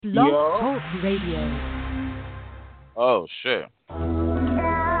Blog Talk Radio. Oh shit. Hey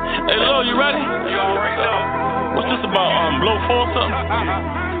Lo, you ready? You already know. What's this about? Blow 4 or something?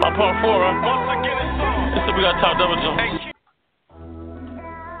 About part 4, right? Once again, it's we got top double jump.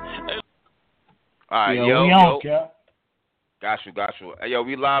 Alright, yo. Got you. Hey, yo,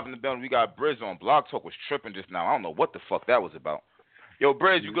 we live in the building. We got Brizz on. Blog Talk was tripping just now. I don't know what the fuck that was about. Yo,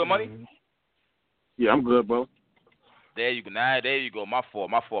 Brizz, you good, money? Yeah, I'm good, bro. There you go. There you go. My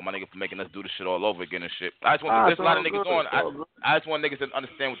fault, my nigga, for making us do this shit all over again and shit. I just want there's a lot of niggas on. I just want niggas to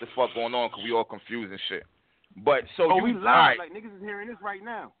understand what the fuck going on because we all confused and shit. But so we live. Right. Like niggas is hearing this right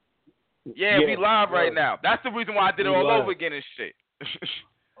now. Yeah, we live right now. That's the reason why I did it all over again and shit.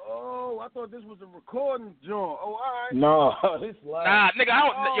 Oh, I thought this was a recording joint. Oh, all right. No, this live. Nah, nigga,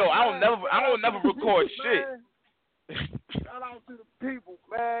 I don't never record shit. Shout out to the people,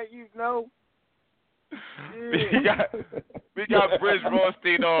 man. You know. Yeah. we got Brizz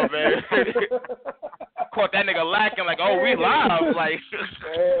Rawsteen on, man. Caught that nigga lacking like, oh, we live, like.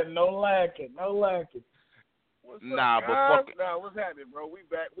 Man, no lacking. What's nah, up, but guys? fuck it. Nah, what's happening, bro? We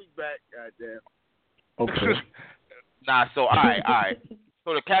back, goddamn. Okay. Nah, so all right.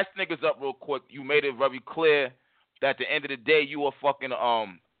 So to catch niggas up real quick, you made it very clear that at the end of the day, you a fucking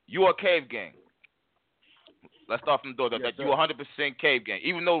you a cave gang. Let's start from the door. That you 100% cave gang.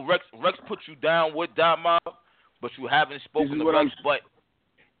 Even though Rex put you down with Dot Mob, but you haven't spoken to Rex.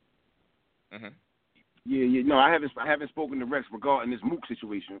 Yeah. No, I haven't spoken to Rex regarding this Mook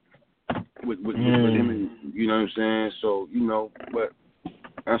situation with him. And, you know what I'm saying? So but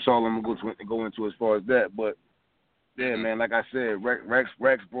that's all I'm gonna go into as far as that. But yeah, man, like I said,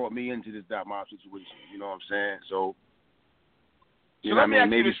 Rex brought me into this Dot Mob situation. You know what I'm saying? So. You know what I mean?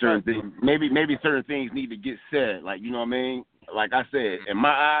 Maybe certain things need to get said. Like, you know what I mean? Like I said, in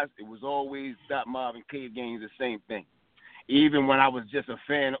my eyes, it was always Dot Mob and Cave Gangs the same thing. Even when I was just a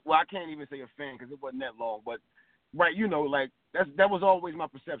fan. Well, I can't even say a fan because it wasn't that long. But, right, like, that was always my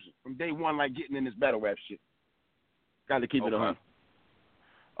perception from day one, like getting in this battle rap shit. Got to keep it 100.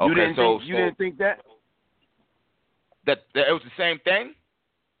 Okay, you didn't think that? That it was the same thing?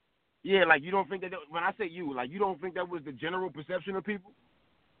 Yeah, like you don't think that when I say you, like you don't think that was the general perception of people?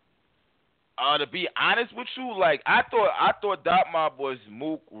 To be honest with you, like I thought Dot Mob was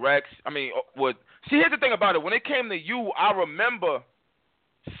Mook, Rex. Here's the thing about it. When it came to you, I remember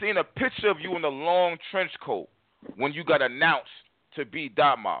seeing a picture of you in the long trench coat when you got announced to be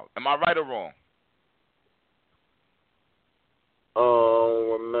Dot Mob. Am I right or wrong?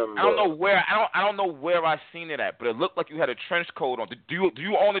 Remember. I don't know where I seen it at, but it looked like you had a trench coat on. Do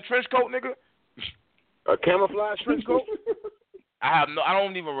you own a trench coat, nigga? A camouflage trench coat? I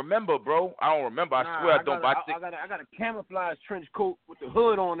don't even remember, bro. I don't remember. I swear I don't. I got a camouflage trench coat with the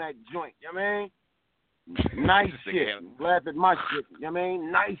hood on that joint. You know what I mean? Nice shit. Laugh at my shit. You know what I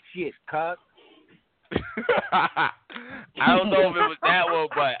mean? Nice shit, cuz. I don't know if it was that one,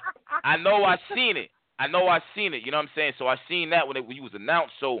 but I know I seen it. You know what I'm saying? So I seen that when you was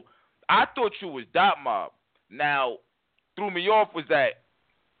announced. So I thought you was Dot Mob. Now, threw me off was that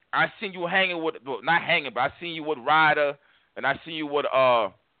I seen you hanging with, well, not hanging, but I seen you with Ryder, and I seen you with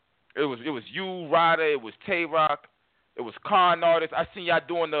it was you, Ryder, it was Tay Rock, it was Con Artist. I seen y'all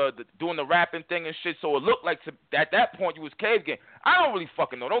doing the rapping thing and shit. So it looked like at that point you was Cave Gang. I don't really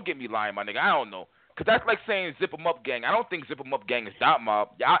fucking know. Don't get me lying, my nigga. I don't know. Because that's like saying Zip 'em Up Gang. I don't think Zip 'em Up Gang is Dot Mob.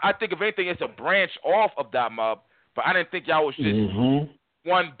 I think, if anything, it's a branch off of Dot Mob. But I didn't think y'all was just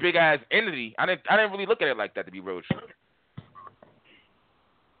one big-ass entity. I didn't really look at it like that, to be real with you.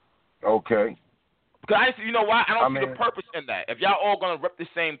 Okay. Because you know why? I don't see the purpose in that. If y'all all going to rep the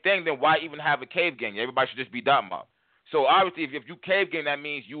same thing, then why even have a Cave Gang? Everybody should just be Dot Mob. So, obviously, if you Cave Gang, that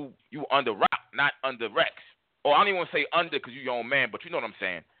means you under Rock, not under Rex. Or I don't even want to say under because you your own man, but you know what I'm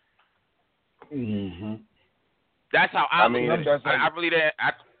saying. That's how I mean. I really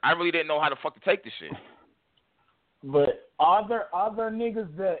didn't know how the fuck to take this shit. But are there other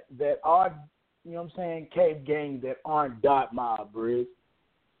niggas that are, you know what I'm saying, Cave Gang that aren't Dot Mob, Brizz?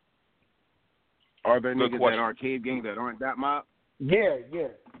 Are there niggas that are Cave Gang that aren't Dot Mob? Yeah.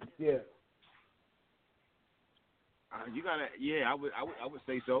 You gotta. Yeah, I would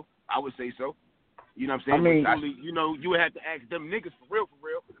say so. You know what I'm saying? I mean, you would have to ask them niggas for real.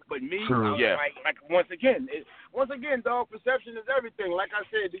 But me, like once again, dog, perception is everything. Like I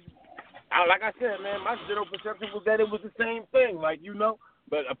said, man, my general perception was that it was the same thing, like,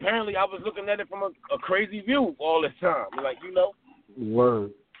 But apparently, I was looking at it from a crazy view all the time, like,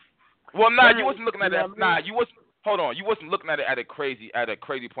 Word. Well, you wasn't looking at it. You wasn't. Hold on, you wasn't looking at it at a crazy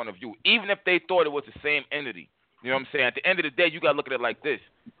point of view. Even if they thought it was the same entity, you know what I'm saying? At the end of the day, you gotta look at it like this.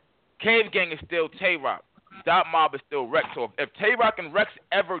 Cave Gang is still Tay Rock. Dot Mob is still Rex. So if Tay-Rock and Rex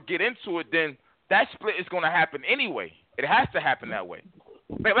ever get into it, then that split is going to happen anyway. It has to happen that way.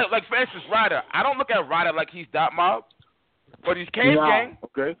 Like for instance, Ryder. I don't look at Ryder like he's Dot Mob, but he's Cave Gang.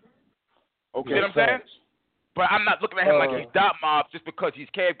 Okay. You see what I'm saying? But I'm not looking at him like he's Dot Mob just because he's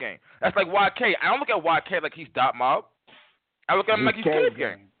Cave Gang. That's like YK. I don't look at YK like he's Dot Mob. I look at him like he's Cave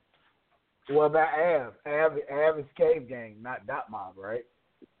Gang. What about Av? Av is Cave Gang, not Dot Mob, right?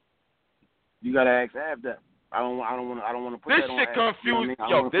 You gotta ask Av that. I don't want to put this that on.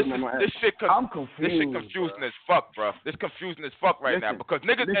 This shit confusing. This shit confusing as fuck, bro. This confusing as fuck right now because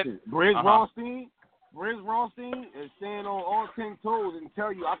niggas. Brizz Rawsteen is standing on all 10 toes and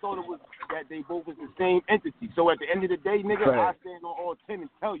tell you I thought it was that they both was the same entity. So at the end of the day, nigga, I stand on all 10 and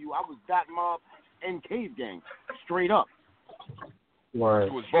tell you I was Dot Mob and Cave Gang, straight up. Right.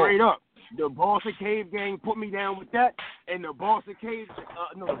 Straight up. The boss of Cave Gang put me down with that, and the boss of the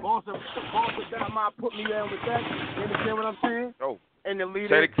boss of Dot Mob put me down with that. You understand what I'm saying? Oh. And the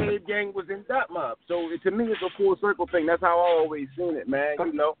leader of Cave Gang was in Dot Mob. So to me, it's a full circle thing. That's how I always seen it, man.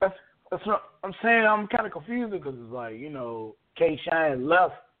 You know. That's what I'm saying. I'm kind of confused because it's like, you know, K-Shine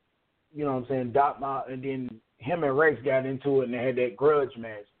left, you know what I'm saying, Dot Mob, and then him and Rex got into it and they had that grudge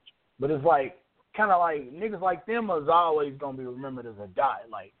match. But it's like, kind of like, niggas like them is always going to be remembered as a dot.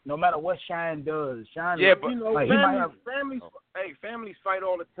 Like, no matter what Shine does, Shine, but you know, like, families fight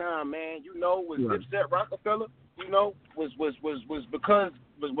all the time, man. You know, was Dipset Rockefeller? You know, was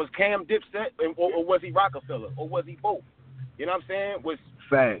Cam Dipset, or was he Rockefeller, or was he both? You know what I'm saying? Was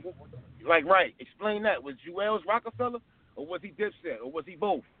fact. Like, right, explain that. Was Jewels Rockefeller, or was he Dipset, or was he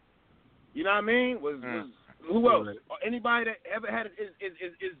both? You know what I mean? Was who else? Or anybody that ever had it,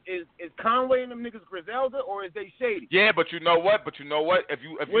 is Conway and them niggas Griselda, or is they Shady? Yeah, but you know what? If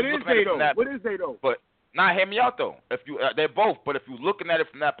you what is they though? What is they though? But hear me out though. If you they're both, but if you're looking at it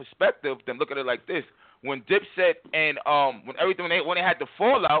from that perspective, then look at it like this: when Dipset and when they had the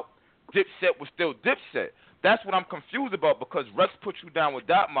fallout, Dipset was still Dipset. That's what I'm confused about because Rex put you down with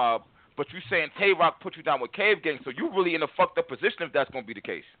Dot Mob, but you saying Tay-Rock put you down with Cave Gang, so you really in a fucked up position if that's going to be the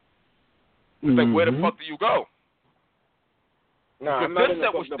case. It's like, where the fuck do you go? Nah,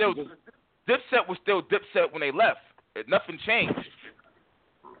 Dipset was still Dipset when they left. Nothing changed.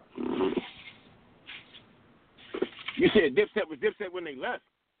 You said Dipset was Dipset when they left?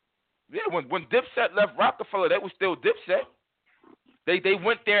 Yeah, when Dipset left Rockefeller, they was still Dipset. They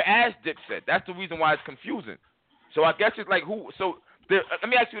went there as Dipset. That's the reason why it's confusing. So I guess it's like who? So let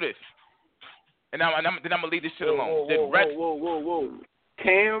me ask you this, and then I'm gonna leave this shit alone. Whoa.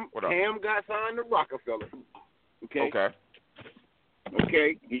 Cam got signed to Rockefeller. Okay.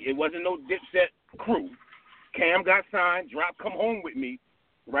 It wasn't no Dipset crew. Cam got signed. Drop Come Home With Me.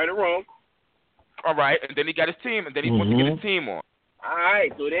 Right or wrong? All right, and then he got his team, and then he went to get his team on. All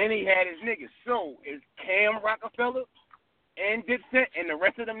right, so then he had his niggas. So is Cam Rockefeller and Dipset, and the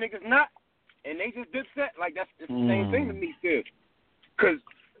rest of them niggas not, and they just Dipset? Like, it's the same thing to me still. Because,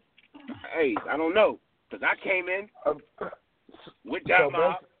 hey, I don't know. Because I came in with Dot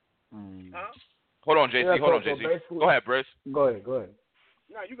Mob. Hold on, JC. Go ahead, Brizz. Go ahead.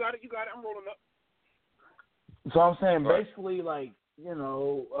 No, you got it. I'm rolling up. So I'm saying basically, like, you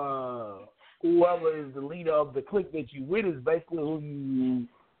know, whoever is the leader of the clique that you with is basically who you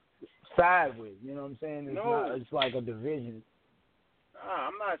side with. You know what I'm saying? It's like a division. Nah,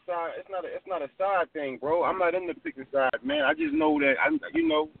 I'm not side. It's not a side thing, bro. I'm not in the picking side, man. I just know that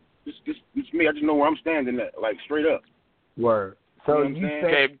this me. I just know where I'm standing at, like straight up. Word. So you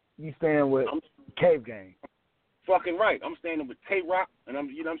stand with Cave Gang. Fucking right. I'm standing with Tay-Rock, and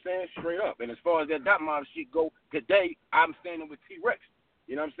you know what I'm saying, straight up. And as far as that Dot Mob shit go today, I'm standing with T-Rex.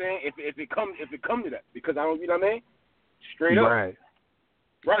 You know what I'm saying? If it come to that, because I don't, you know what I mean? Straight up. Right.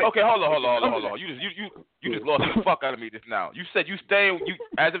 Okay, hold on. You just lost the fuck out of me just now. You said you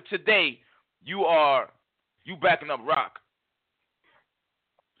as of today, you backing up Rock.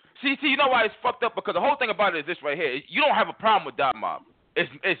 See, you know why it's fucked up? Because the whole thing about it is this right here. You don't have a problem with Dot Mob.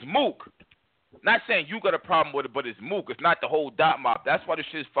 It's Mook. Not saying you got a problem with it, but it's Mook. It's not the whole Dot Mob. That's why this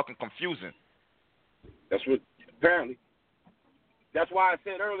shit is fucking confusing. That's what apparently. That's why I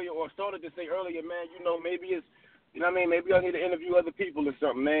said earlier, or started to say earlier, man. You know, maybe it's, you know what I mean. Maybe I need to interview other people or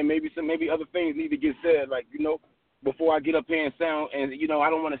something, man. Maybe other things need to get said, like, you know, before I get up here and sound. And you know, I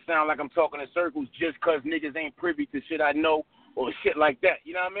don't want to sound like I'm talking in circles just because niggas ain't privy to shit I know or shit like that.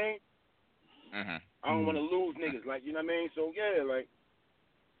 You know what I mean? Mm-hmm. I don't want to lose niggas, like, you know what I mean. So yeah, like.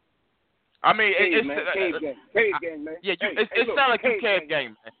 I mean, Cave gang, man. Yeah, it sounds like you Cave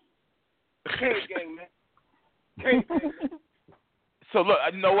gang, man. Cave gang, man. Cave gang. So look,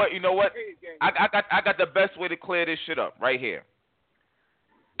 you know what? I got the best way to clear this shit up right here.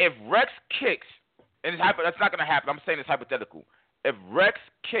 If Rex kicks and that's not gonna happen. I'm saying it's hypothetical. If Rex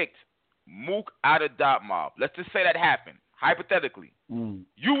kicked Mook out of Dot Mob, let's just say that happened. Hypothetically,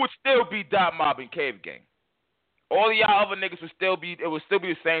 you would still be Dot Mob and Cave Gang. All of y'all other niggas would still be. It would still be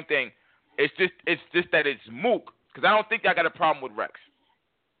the same thing. It's just that it's Mook, because I don't think y'all got a problem with Rex.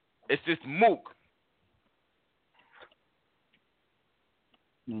 It's just Mook.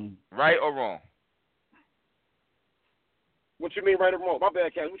 Right or wrong? What you mean right or wrong? My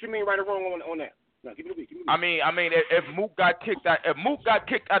bad, Cass. What you mean right or wrong on that? No, keep it a beat. I mean, if Mook got kicked out,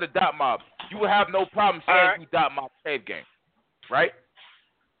 of Dot Mob, you would have no problem saying you Dot Mob Cave Gang, right?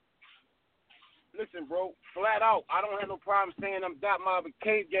 Listen, bro, flat out, I don't have no problem saying I'm Dot Mob and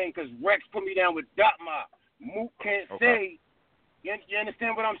Cave Gang because Rex put me down with Dot Mob. Mook can't say. You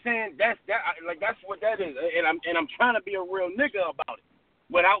understand what I'm saying? That's what that is, and I'm trying to be a real nigga about it,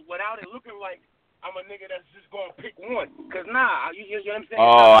 without it looking like I'm a nigga that's just gonna pick one. Cause you know what I'm saying?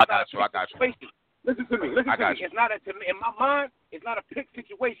 Oh, I got you. Listen to me. It's not in my mind. It's not a pick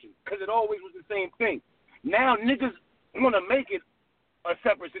situation because it always was the same thing. Now niggas wanna make it a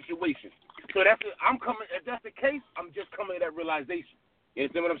separate situation. So I'm coming. If that's the case, I'm just coming to that realization. You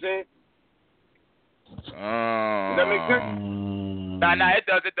understand what I'm saying? Does that make sense? Nah, it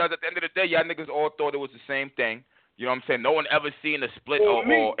does. At the end of the day, y'all niggas all thought it was the same thing. You know what I'm saying? No one ever seen a split or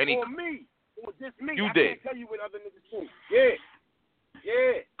any. Or me. Or just me. You I did. Can't tell you what other niggas think. Yeah.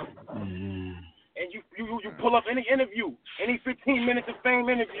 And you pull up any interview, any 15 minutes of fame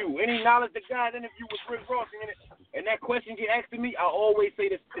interview, any knowledge to God interview with Brizz Rawsteen in it, and that question get asked to me, I always say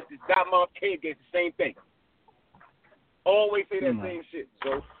this is Dot Mob Cave Gang, the same thing. Always say that same shit.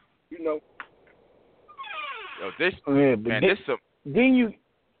 So, you know. Yo, this some. Then you,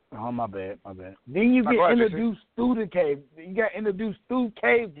 my bad. Then you get introduced through the cave. You got introduced through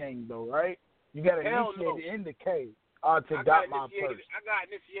Cave Gang though, right? You got initiated in the cave. To Dot Mob first. I got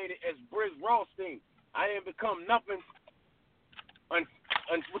initiated as Brizz Rawsteen. I didn't become nothing.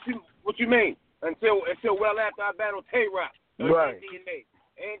 What you mean? Until well after I battled Tay-Rock. Right.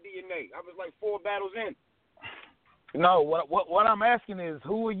 And DNA. I was like 4 battles in. No, what I'm asking is,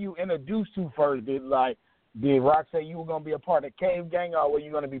 who were you introduced to first? Did Rock say you were gonna be a part of Cave Gang, or were you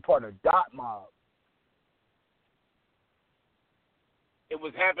gonna be part of Dot Mob? It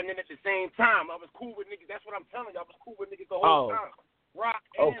was happening at the same time. I was cool with niggas. That's what I'm telling you. I was cool with niggas the whole time. Rock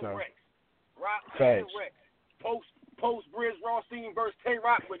and Rex. Rock and Rex. Post Brizz Rawsteen versus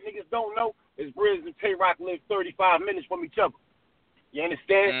Tay-Rock. What niggas don't know is Brizz and Tay-Rock live 35 minutes from each other. You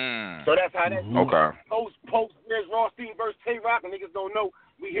understand? So that's how that goes. Okay. Post Brizz Rawsteen versus Tay-Rock, and niggas don't know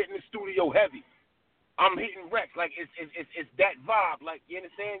we hitting the studio heavy. I'm hitting Rex like it's that vibe. Like, you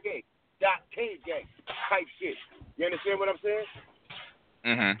understand? Gang. Dot Cave Gang type shit. You understand what I'm saying?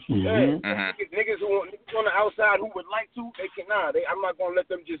 Niggas on the outside who would like to, they can I'm not gonna let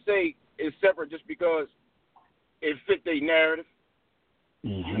them just say it's separate just because it fit their narrative,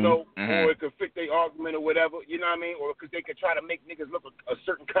 you know, or it could fit their argument or whatever, you know what I mean, or because they could try to make niggas look a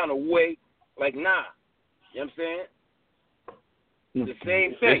certain kind of way. Like, you know what I'm saying? The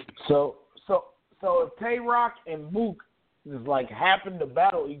same thing. So if Tay-Rock and Mook is happen to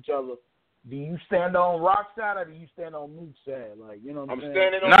battle each other, do you stand on Rock's side or do you stand on Mook's side? You know what I'm saying?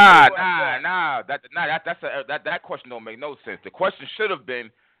 Standing on Nah. That question don't make no sense. The question should have been,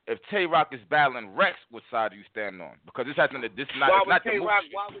 if Tay-Rock is battling Rex, what side do you stand on? Because this hasn't. Why would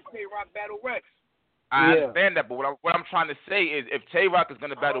Tay-Rock battle Rex? I understand that, but what I'm trying to say is, if Tay-Rock is going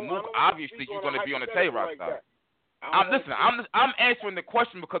to battle Mook, obviously you're going to be on the Tay-Rock side. I'm answering the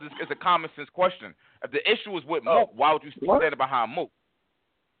question because it's a common sense question. If the issue is with Mook, why would you stand behind Mook?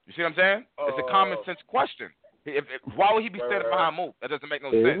 You see what I'm saying? It's a common sense question. Why would he be standing behind Mook? That doesn't make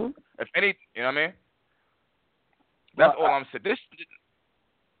no sense. If any, you know what I mean? That's all I'm saying.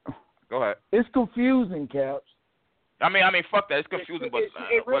 Go ahead. It's confusing, Caps. I mean, fuck that. It's confusing, but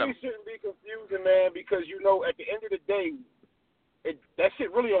it really shouldn't be confusing, man. Because at the end of the day, that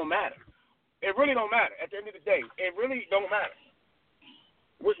shit really don't matter. It really don't matter. At the end of the day, it really don't matter.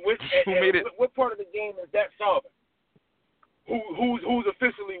 What part of the game is that solving? Who's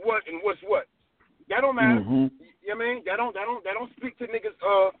officially what and what's what? That don't matter. You know what I mean? That don't speak to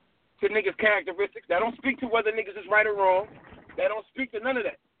niggas characteristics. That don't speak to whether niggas is right or wrong. That don't speak to none of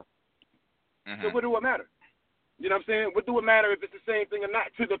that. So what do it matter? You know what I'm saying? What do it matter if it's the same thing or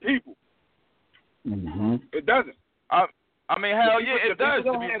not to the people? It doesn't. I mean, hell yeah, it does.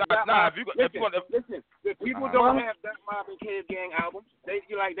 Listen, the people don't have Dot Mob and Cave Gang albums. It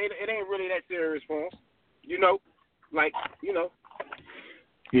ain't really that serious for them. You know.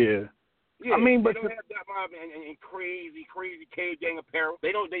 Yeah. I mean, but they don't have Dot Mob and crazy Cave Gang apparel.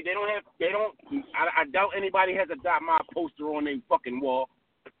 They don't. I doubt anybody has a Dot Mob poster on their fucking wall.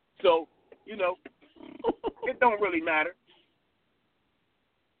 So, it don't really matter.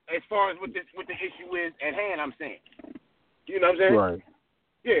 As far as what the issue is at hand, I'm saying. You know what I'm saying? Right.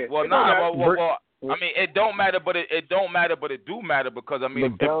 Yeah. Well, well, I mean, it don't matter, but it don't matter, but it do matter because I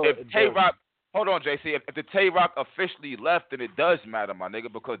mean, if Tay Rock, hold on, JC, if the Tay Rock officially left, then it does matter, my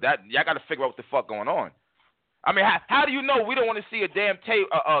nigga, because that y'all got to figure out what the fuck going on. I mean, how do you know we don't want to see a damn Cave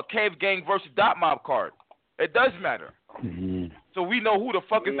Gang versus Dot Mob card? It does matter. Mm-hmm. So we know who the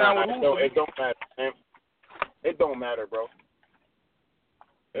fuck is down with who. No, it don't matter, man. It don't matter, bro.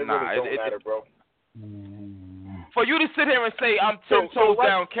 It really don't matter, bro. For you to sit here and say I'm 10 toes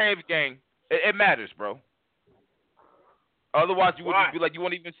down Cave Gang, it matters, bro. Otherwise, you wouldn't be like, you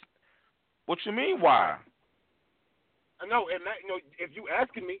won't even. What you mean? Why? I know, and if you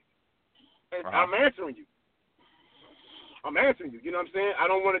asking me, I'm answering you. I'm answering you. You know what I'm saying? I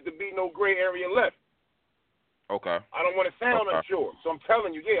don't want it to be no gray area left. Okay. I don't want to sound unsure, so I'm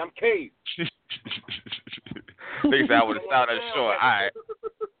telling you, yeah, I'm Cave. They say I would sound unsure. All right.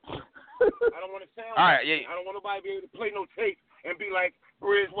 I don't want to sound. All right, yeah. I don't want nobody to be able to play no tape and be like,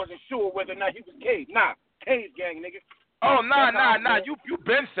 Brizz wasn't sure whether or not he was Cave. Nah, Cave Gang, nigga. Oh, nah. You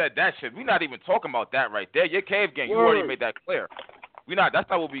been said that shit. We not even talking about that right there. Your Cave Gang. You already made that clear. That's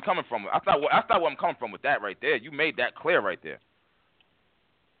not where we coming from. That's not where I'm coming from with that right there. You made that clear right there.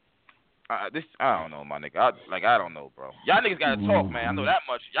 I don't know, my nigga. I don't know, bro. Y'all niggas gotta talk, man. I know that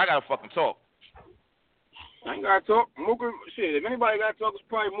much. Y'all gotta fucking talk. I ain't gotta talk. Mook and shit. If anybody gotta talk, it's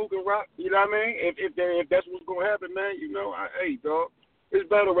probably Mook and Rock. You know what I mean? If that's what's gonna happen, man. You know, hey, dog. This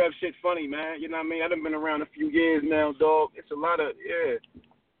battle rap shit funny, man. You know what I mean? I done been around a few years now, dog. It's a lot of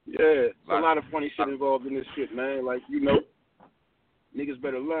it's a lot of funny shit involved in this shit, man. Like, you know, niggas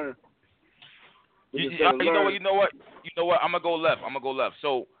better learn. You know what? I'm gonna go left.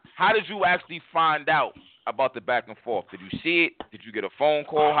 So, how did you actually find out about the back and forth? Did you see it? Did you get a phone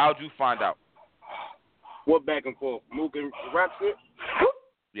call? How did you find out? What back and forth? Mook and Rap shit?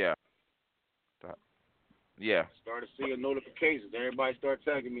 Yeah. Yeah. Started seeing notifications. Everybody started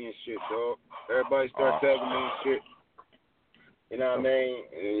tagging me and shit, dog. Everybody started tagging me and shit. You know what I mean?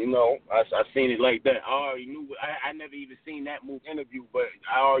 And, you know, I seen it like that. I already knew. I never even seen that Mook interview, but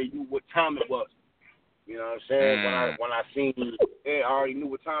I already knew what time it was. You know what I'm saying? When I seen I already knew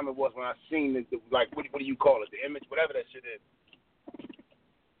what time it was when I seen the like what do you call it? The image, whatever that shit is.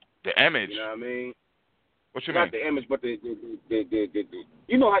 The image. You know what I mean? What you mean? Not the image, but the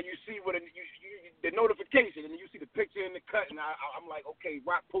you know how you see what the notification and you see the picture in the cut and I'm like, okay,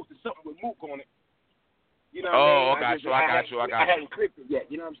 Rock posted something with Mook on it. You know what I mean? I got you. I hadn't clicked it yet.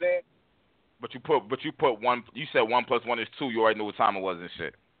 You know what I'm saying? But you put one. You said 1 + 1 is 2. You already knew what time it was and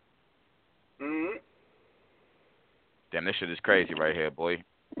shit. Mhm. Damn, this shit is crazy right here, boy.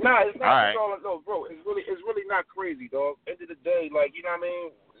 Nah, it's not. All right. No, bro. It's really not crazy, dog. End of the day, like, you know what I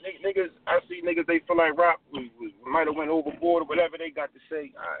mean? Niggas, I see niggas. They feel like Rock might have went overboard or whatever they got to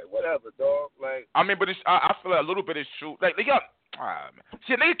say. All right, whatever, dog. Like, I mean, but I feel like a little bit is true. Like, they got.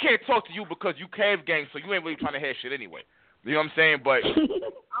 Shit, nigga can't talk to you because you Cave Gang, so you ain't really trying to hear shit anyway. You know what I'm saying? But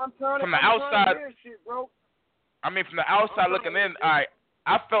from the outside, shit, bro. I mean, from the outside looking in, I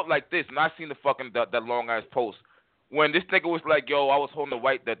felt like this, and I seen the fucking that long ass post when this nigga was like, "Yo, I was holding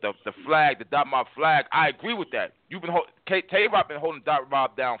the flag, the Dot Mob flag." I agree with that. You've been Tay-Rock been holding Dot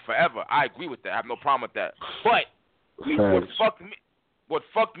Mob down forever. I agree with that. I have no problem with that. But what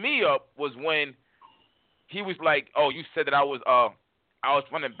fucked me up was when he was like, "Oh, you said that I was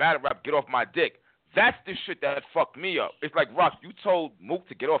running battle rap. Get off my dick." That's the shit that fucked me up. It's like, Rock, you told Mook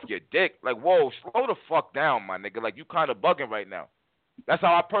to get off your dick. Like, whoa, slow the fuck down, my nigga. Like, you kind of bugging right now. That's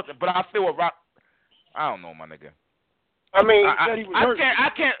how but I feel with Rock. I don't know, my nigga. I mean, I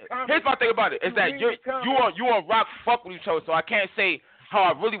can't. Here's my thing about it: is that you and Rock fuck with each other, so I can't say how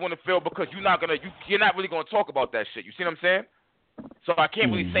I really want to feel because you're not really gonna talk about that shit. You see what I'm saying? So I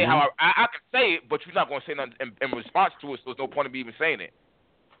can't really say how I can say it, but you're not gonna say nothing in response to it. So there's no point in me even saying it.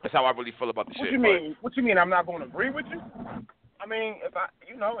 That's how I really feel about the shit. What you mean? What you mean? I'm not gonna agree with you? I mean, if I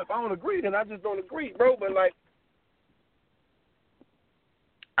don't agree, then I just don't agree, bro. But like,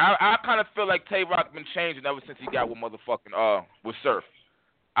 I kind of feel like Tay-Rock been changing ever since he got with motherfucking with Surf.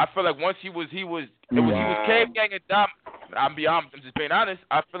 I feel like once he was Cave Gang and Dom. I'm just being honest.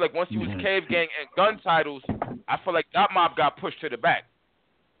 I feel like once he was Cave Gang and gun titles, I feel like Dot Mob got pushed to the back.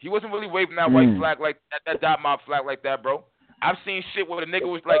 He wasn't really waving that white flag like that Dot Mob flag like that, bro. I've seen shit where the nigga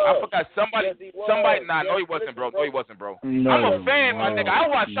was like, I forgot somebody. Nah, no, he wasn't, bro. No, he wasn't, bro. No, I'm a fan, my nigga. I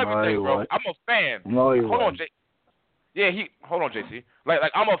watch everything, bro. I'm a fan. No, hold on, hold on, JC. Like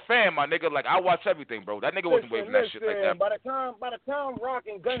I'm a fan, my nigga. Like I watch everything, bro. That nigga wasn't waving that shit like that. By the time Rock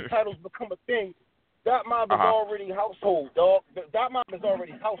and gun titles become a thing, Dot Mob is already household, dog. Dot Mob is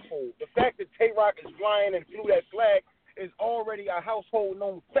already household. The fact that Tay-Rock is flying and flew that flag is already a household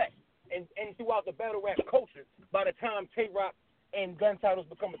known fact. And throughout the battle rap culture, by the time Tay-Rock and gun titles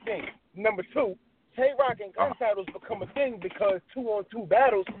become a thing. Number two, Tay-Rock and gun titles become a thing because 2-on-2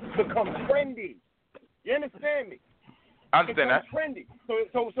 battles become trendy. You understand me? I understand that. Trendy. So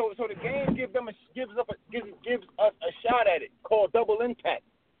the game gives us a shot at it called double impact.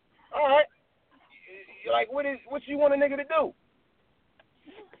 All right. Like what you want a nigga to do?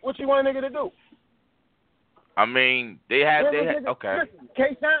 What you want a nigga to do? I mean, they had okay. Listen,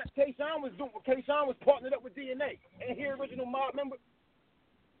 K-Shine was partnered up with DNA. Ain't he original mob member?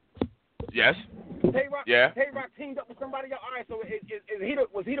 Yes. Tay-Rock, yeah. Tay-Rock teamed up with somebody else. All right, so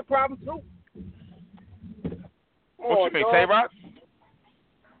was he the problem too? What you mean, Tay-Rock?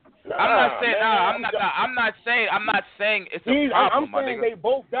 I'm not saying it's a problem. I'm saying they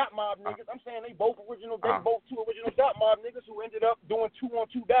both Dot Mob niggas. I'm saying they both two original Dot Mob niggas who ended up doing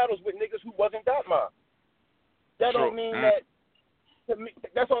 2-on-2 battles with niggas who wasn't Dot Mob. That don't mean that. To me,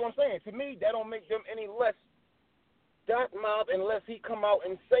 that's all I'm saying. To me, that don't make them any less Dot Mob unless he come out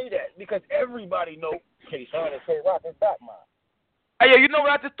and say that, because everybody knows K-Shine and Tay-Rock is Dot Mob. Hey, you know what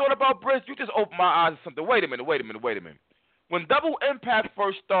I just thought about, Brizz? You just opened my eyes to something. Wait a minute. When Double Impact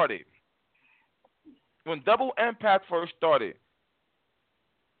first started,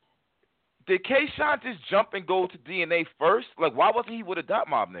 did K-Shine just jump and go to DNA first? Like, why wasn't he with a Dot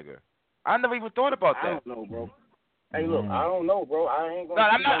Mob nigga? I never even thought about that. I don't know, bro. Hey, look, I don't know, bro. I ain't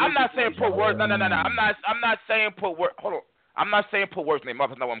gonna. No, I'm not saying put words. No. I'm not saying put words. Hold on. I'm not saying put words in their mouth.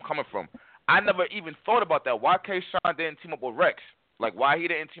 That's not where I'm coming from. I never even thought about that. Why K-Shine didn't team up with Rex? Like, why he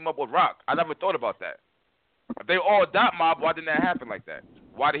didn't team up with Rock? I never thought about that. If they all Dot Mob, why didn't that happen like that?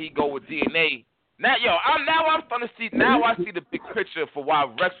 Why did he go with DNA? I'm starting to see. Now I see the big picture for why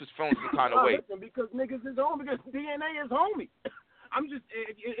Rex was feeling some kind of way. Listen, because niggas is homie. Because DNA is homie. I'm just,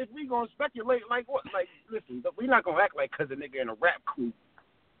 if we gonna speculate, like what? Like, listen, we not gonna act like because a nigga in a rap crew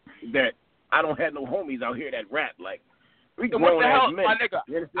that I don't have no homies out here that rap. Like, we can what the hell, my nigga?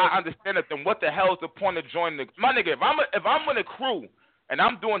 I understand it. Then what the hell is the point of joining the my nigga? If I'm in a crew and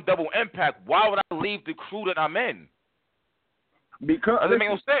I'm doing Double Impact, why would I leave the crew that I'm in? Because doesn't make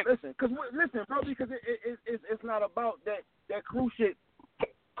no sense. Listen, bro, because it's not about that crew shit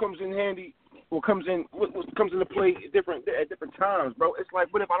comes in handy. What comes into play at different times, bro. It's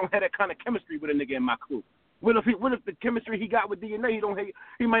like, what if I don't have that kind of chemistry with a nigga in my crew? What if the chemistry he got with DNA,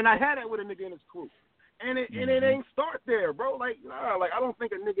 he might not have that with a nigga in his crew, and it ain't start there, bro. Like, nah, like I don't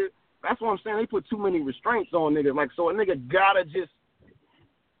think a nigga. That's what I'm saying. They put too many restraints on niggas. Like, so a nigga gotta just.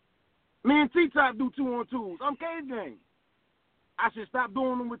 Me and T-Top do 2-on-2s. I'm Cave Gang. I should stop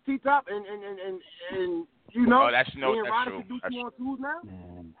doing them with T-Top and you know. Oh, that's me and Ryder true. Should do 2-on-2s now.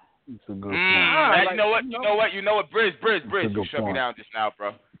 It's a good you know what, Brizz, you shut me down just now, bro.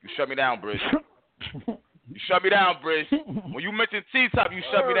 You shut me down, Brizz. You shut me down, Brizz. When you mentioned T-Top, you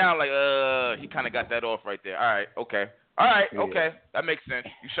shut me down like, he kind of got that off right there. All right, okay. That makes sense.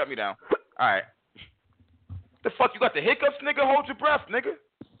 You shut me down. All right. The fuck, you got the hiccups, nigga? Hold your breath, nigga.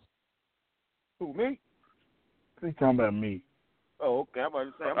 Who, me? He's talking about me. Oh, okay. I'm about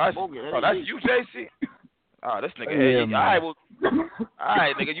to say, that's you, JC. Oh, this nigga. Yeah, all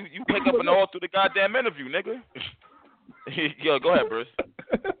right, nigga. You pick up an all through the goddamn interview, nigga. Yo, go ahead, Bruce.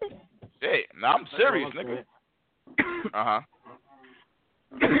 Hey, now I'm serious, nigga. All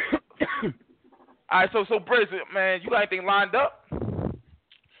right, so Bruce, man, you got anything lined up?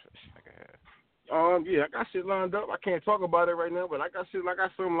 Yeah, I got shit lined up. I can't talk about it right now, but I got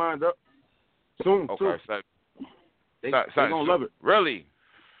something lined up soon. Okay, so they gonna love it. Really?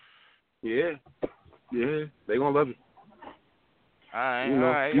 Yeah, they gonna love it. All right, you know,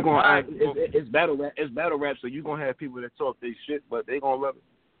 all right. You gonna it's battle rap. It's battle rap, so you gonna have people that talk their shit, but they gonna love it.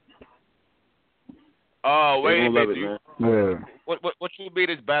 Oh, wait a minute. Yeah. What you mean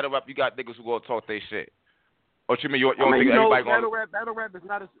is battle rap? You got niggas who gonna talk their shit. What you mean? You don't think everybody gonna? Battle rap is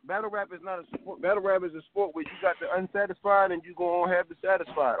not a sport. Battle rap is a sport where you got the unsatisfied and you gonna have the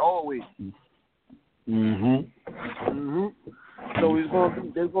satisfied always. So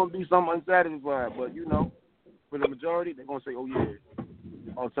there's gonna be some unsatisfied, but you know, for the majority, they're gonna say, "Oh yeah,"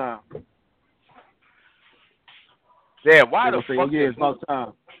 all the time. Yeah, why the fuck? Oh, yeah, it's about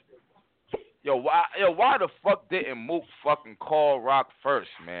time. Why the fuck didn't Mook fucking call Rock first,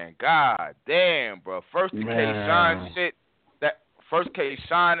 man? God damn, bro. First the K-Shine shit. That first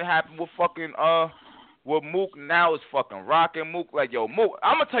K-Shine happened with fucking with Mook. Now it's fucking Rock and Mook. Like, yo, Mook.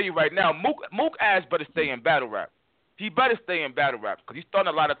 I'm gonna tell you right now, Mook ass better stay in battle rap. He better stay in battle rap because he's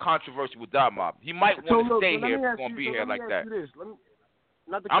starting a lot of controversy with Dot Mob. He might want to stay here if he's gonna be here like that.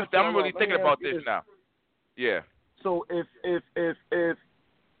 I'm really thinking about this now. Yeah. So if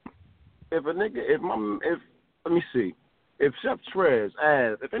a nigga let me see, if Chef Trez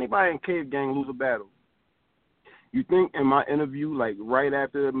asked if anybody in Cave Gang lose a battle, you think in my interview, like right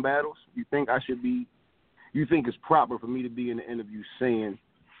after them battles, you think it's proper for me to be in the interview saying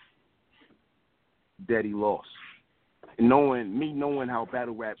that he lost? Knowing how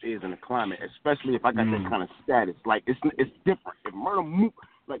battle rap is in the climate, especially if I got that kind of status. Like, it's different. If Murder Mook,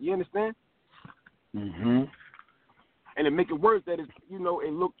 like, you understand? Mm-hmm. And it make it worse that it's,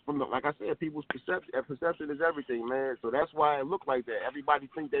 it looked from the, like I said, people's perception. Perception is everything, man. So that's why it looked like that. Everybody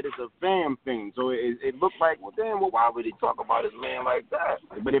think that it's a fam thing. So it looked like, why would he talk about his man like that?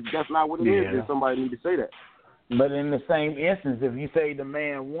 But if that's not what it is, then somebody need to say that. But in the same instance, if you say the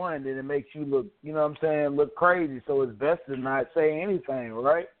man won, then it makes you look, look crazy. So it's best to not say anything,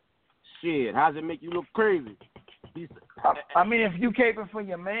 right? Shit, how's it make you look crazy? I mean, if you caping for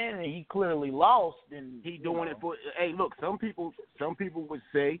your man and he clearly lost, then he doing it for. Hey, look, some people would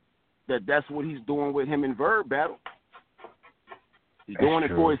say that that's what he's doing with him in Verb battle. He's doing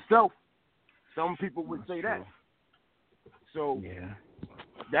it for himself. Some people would say that. So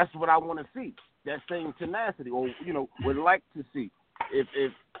that's what I want to see. That same tenacity, or would like to see.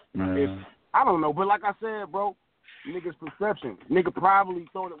 If I don't know, but like I said, bro, nigga's perception. Nigga probably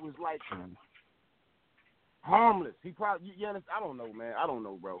thought it was like harmless. He probably, I don't know, man. I don't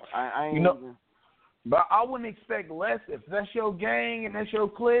know, bro. I ain't even. But I wouldn't expect less. If that's your gang and that's your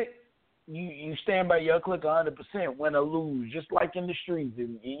clique, you stand by your clique 100%, win or lose, just like in the streets.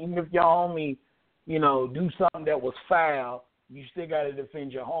 And even if your homie, do something that was foul, you still got to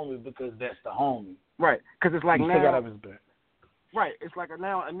defend your homie because that's the homie. Right, because it's like you now. Still gotta have his back. Right, it's like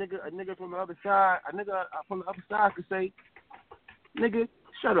now a nigga from the other side, could say, nigga,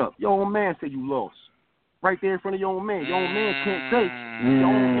 shut up. Your own man said you lost. Right there in front of your own man. Your own man can't say.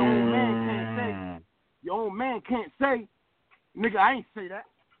 Your own man can't say, nigga, I ain't say that.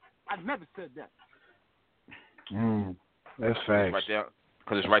 I never said that. That's facts. Right there,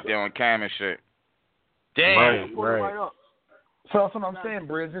 because it's right there on cam and shit. Damn. Right. So that's what I'm saying,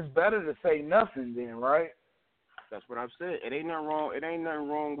 Brizz. It's better to say nothing then, right? That's what I've said. It ain't nothing wrong. It ain't nothing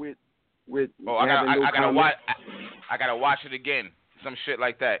wrong with. Oh, I gotta watch. I gotta watch it again. Some shit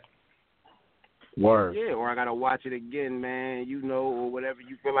like that. Word. Yeah, or I gotta watch it again, man. Or whatever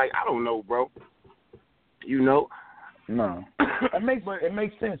you feel like. I don't know, bro. No. It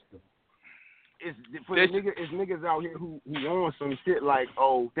makes sense though. It's for the niggas out here who on some shit like,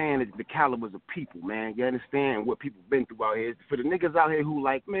 oh, damn, the calibers of people, man. You understand what people been through out here? For the niggas out here who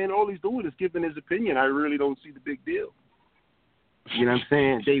like, man, all he's doing is giving his opinion. I really don't see the big deal. You know what I'm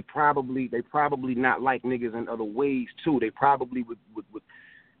saying? They probably not like niggas in other ways too. They probably would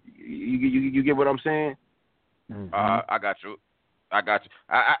you get what I'm saying? Mm-hmm. I got you.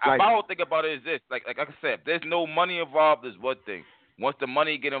 My whole thing about it is this: like I said, if there's no money involved, is one thing. Once the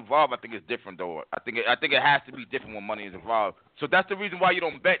money get involved, I think it's different, though. I think it has to be different when money is involved. So that's the reason why you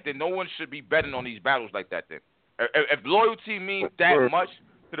don't bet. Then no one should be betting on these battles like that. Then, if loyalty means that much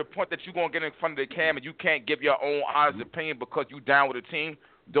to the point that you're gonna get in front of the cam and you can't give your own honest opinion because you down with a team,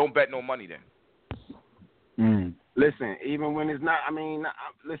 don't bet no money then. Listen, even when it's not,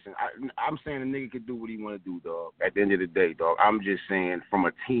 listen, I'm saying a nigga can do what he want to do, dog. At the end of the day, dog, I'm just saying from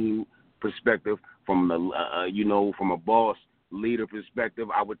a team perspective, from the, from a boss leader perspective,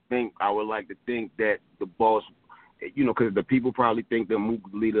 I would like to think that the boss, because the people probably think the Mook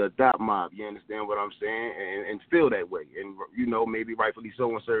leader of Dot Mob. You understand what I'm saying? And feel that way, and maybe rightfully so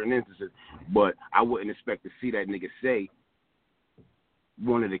in certain instances. But I wouldn't expect to see that nigga say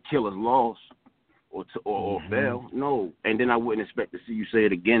one of the killers lost. Or fell, no. And then I wouldn't expect to see you say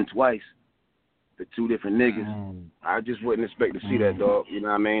it again twice to two different niggas. I just wouldn't expect to see that, dog. You know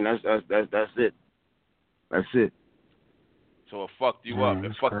what I mean? That's it. That's it. So it fucked you up.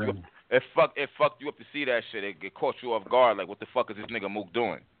 It fucked you up. It fucked you up to see that shit. It caught you off guard. Like, what the fuck is this nigga Mook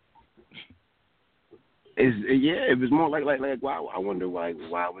doing? It was more like why? I wonder why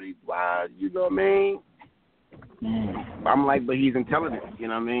would he? Why? You know what I mean? I'm like, but he's intelligent. You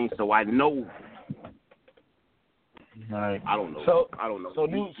know what I mean? So I know. Right. I don't know. So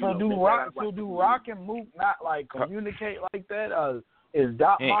do Rock and Mook not like communicate like that? Is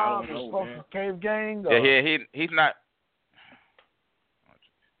Dot Mob as close as Cave Gang? Yeah, he's not.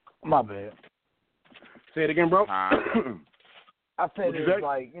 My bad. Say it again, bro. I said it's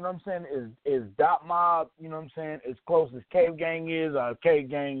like, you know what I'm saying, is Dot Mob, you know what I'm saying, as close as Cave Gang is, or Cave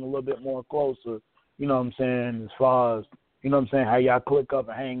Gang a little bit more closer, you know what I'm saying, as far as, you know what I'm saying, how y'all click up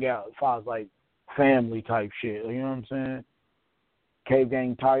and hang out, as far as like family type shit, you know what I'm saying? Cave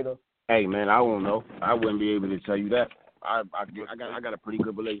Gang tighter. Hey man, I don't know. I wouldn't be able to tell you that. I got a pretty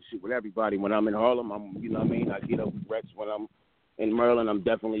good relationship with everybody. When I'm in Harlem, you know what I mean? I get up with Rex. When I'm in Maryland, I'm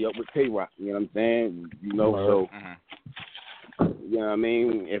definitely up with K-Rock. You know what I'm saying? You know, so, you know what I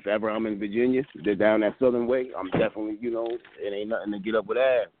mean? If ever I'm in Virginia, they're down that southern way, I'm definitely, you know, it ain't nothing to get up with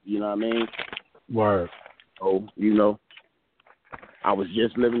Av. You know what I mean? Word. So, you know, I was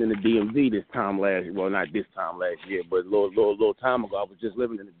just living in the DMV this time last year. Well, not this time last year, but a little time ago, I was just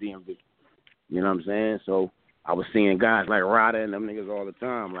living in the DMV. You know what I'm saying? So I was seeing guys like Ryder and them niggas all the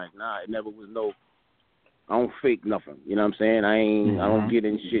time. Like, nah, it never was no, I don't fake nothing. You know what I'm saying? I don't get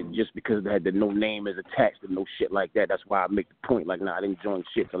in shit just because the no name is attached to no shit like that. That's why I make the point. Like, nah, I didn't join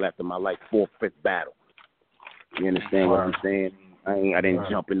shit till after my, like, 4th, 5th battle. You understand what I'm saying? I didn't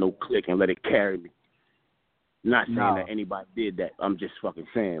jump in no clique and let it carry me. Not saying that anybody did that. I'm just fucking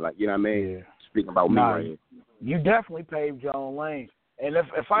saying, like, you know what I mean? Yeah. Speaking about me right here. You definitely paved your own lane. And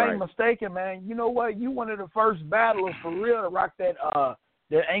if I ain't mistaken, man, you know what? You one of the first battlers for real to rock that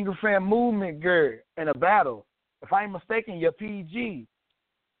Anger Fan Movement gear in a battle. If I ain't mistaken, you're PG.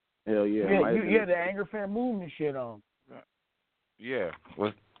 Hell yeah. You had the Anger Fan Movement shit on. Yeah.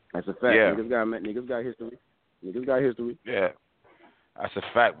 That's a fact. Yeah. Niggas got history. Niggas got history. Yeah. That's a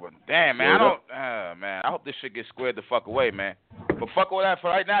fact, but damn, man, man, I hope this shit gets squared the fuck away, man. But fuck all that. For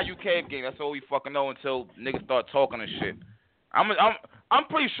right now, you cave game. That's all we fucking know until niggas start talking and shit. I'm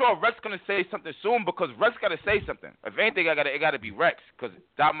pretty sure Rex gonna say something soon because Rex gotta say something. If anything, it gotta be Rex because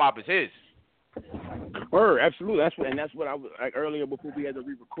Dot Mob is his. Word, absolutely. That's what I was like earlier before we had to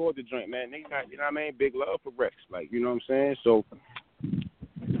re-record the joint, man. Niggas got, you know what I mean? Big love for Rex, like, you know what I'm saying? So,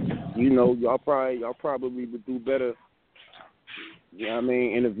 you know, y'all probably would do better. You know what I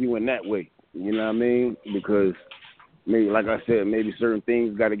mean? Interviewing that way. You know what I mean? Because maybe, like I said, maybe certain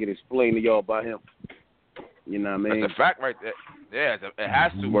things got to get explained to y'all by him. You know what I mean? That's a fact right there. Yeah, it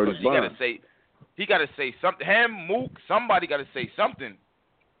has to. Word because he got to say something. Him, Mook, somebody got to say something.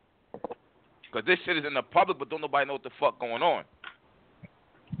 Because this shit is in the public, but don't nobody know what the fuck going on.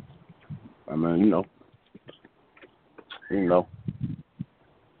 I mean, you know.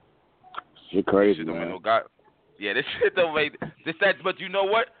 Shit crazy, man. No God. Yeah, this shit don't make but you know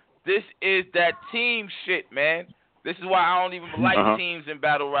what? This is that team shit, man. This is why I don't even like teams in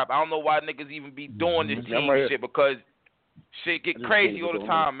battle rap. I don't know why niggas even be doing this team shit because shit get crazy all the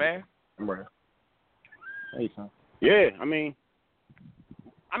time, man. Right. Hey, son. Yeah, I mean,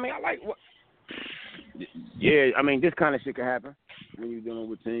 I like what. Yeah, I mean, this kind of shit can happen when you're dealing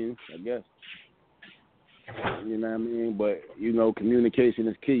with teams, I guess. You know what I mean? But, you know, communication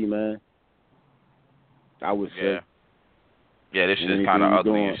is key, man. I would say. Yeah, this shit is kind of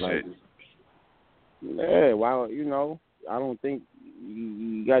ugly and shit. Yeah, well, you know, I don't think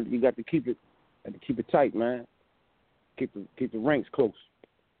you got to keep it tight, man. Keep the ranks close.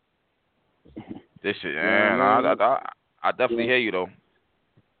 This shit, man. I definitely hear you though.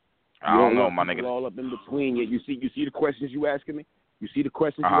 I don't know, my nigga. All up in between. You see the questions you asking me. You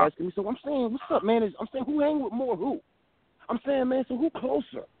asking me. So I'm saying, what's up, man? I'm saying, who hang with more who? I'm saying, man, so who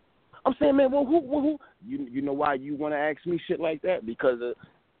closer? I'm saying, man, well, who? You know why you want to ask me shit like that? Because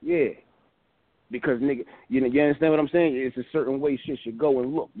nigga, you understand what I'm saying? It's a certain way shit should go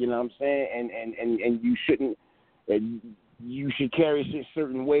and look. You know what I'm saying? And you shouldn't. You should carry shit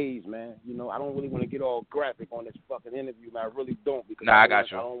certain ways, man. You know, I don't really want to get all graphic on this fucking interview, man. I really don't because I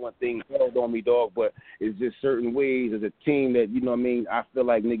got you. I don't want things held on me, dog. But it's just certain ways as a team that, you know what I mean, I feel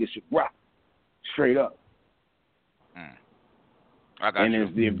like niggas should rock straight up. I got you.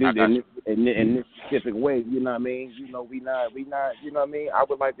 In this specific way, you know what I mean? You know, we not, you know what I mean? I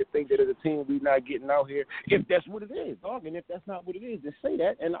would like to think that as a team, we not getting out here, if that's what it is, dog. And if that's not what it is, then say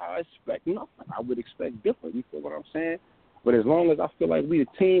that, and I expect nothing. I would expect different. You feel what I'm saying? But as long as I feel like we a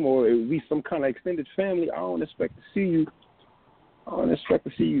team or we some kind of extended family, I don't expect to see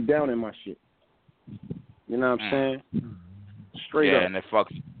you down in my shit. You know what I'm saying? Straight up. Yeah, and it fucks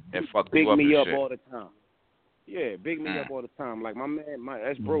big you up me and up shit. all the time. Yeah, big me up all the time. Like my man,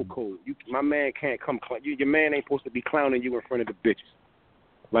 that's bro code. My man can't come. Your man ain't supposed to be clowning you in front of the bitches.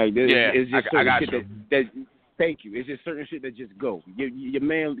 Like this, it's just certain shit that. Thank you. It's just certain shit that just go. Your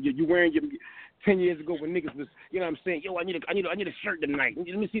man, you wearing your 10 years ago when niggas was, you know what I'm saying? Yo, I need a shirt tonight.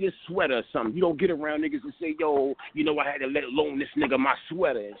 Let me see this sweater or something. You don't get around niggas and say, yo, you know, I had to let loan this nigga my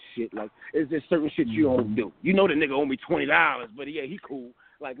sweater and shit. Like, it's just certain shit you don't do. You know the nigga owe me $20, but yeah, he cool.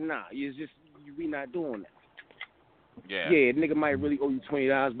 Like, nah, it's just we not doing that. Yeah, nigga might really owe you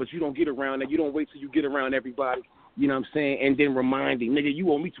 $20, but you don't get around that. You don't wait till you get around everybody. You know what I'm saying? And then reminding, nigga,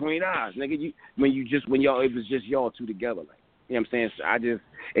 you owe me $20, nigga. When y'all, it was just y'all two together, like, you know what I'm saying? So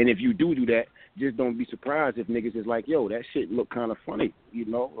and if you do that, just don't be surprised if niggas is like, yo, that shit look kind of funny, you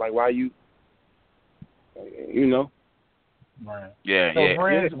know? Like, why you know? Right. Yeah, so, yeah.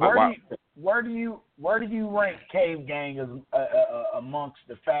 Brizz, where do you rank Cave Gang as amongst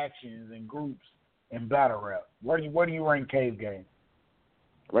the factions and groups in battle rap? Where do you rank Cave Gang?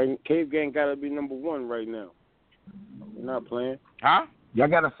 Right, Cave Gang gotta be number one right now. You're not playing. Huh? Y'all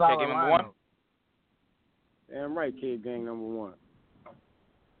got a solid number one? lineup. Damn right, Cave Gang number one.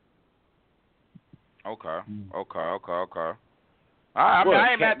 Okay. I mean,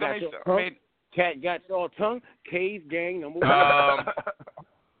 I ain't mad at them. Cat got your tongue. Cave Gang number one.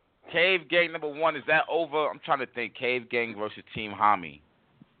 Cave Gang number one, is that over? I'm trying to think. Cave Gang versus Team Hami.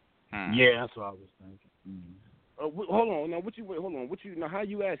 Yeah, that's what I was thinking. Hold on. Now, how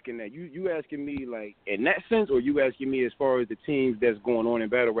you asking that? You asking me like in that sense, or you asking me as far as the teams that's going on in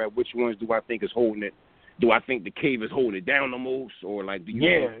battle rap? Which ones do I think is holding it? Do I think the Cave is holding it down the most, or like do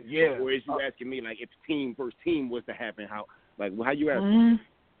you? Yeah. Or is you asking me like if team versus team was to happen, how you asking?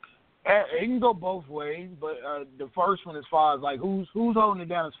 It can go both ways, but the first one, as far as like who's holding it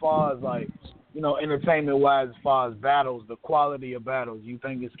down, as far as like entertainment wise, as far as battles, the quality of battles. You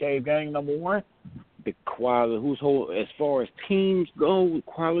think it's Cave Gang number one? The quality, as far as teams go,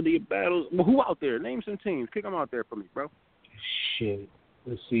 quality of battles. Well, who out there? Name some teams. Kick them out there for me, bro. Shit.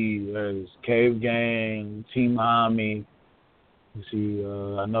 Let's see. There's Cave Gang, Team Hami. Let's see.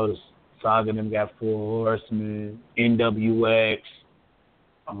 I know the Saga them got 4 Horsemen, NWX.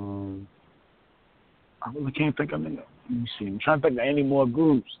 I really can't think of any. Let me see. I'm trying to think of any more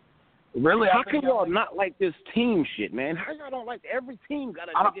groups. Really, how can y'all not like this team shit, man? How y'all don't like every team got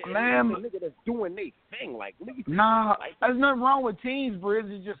a nigga that's doing their thing? Like, nah, there's nothing wrong with teams,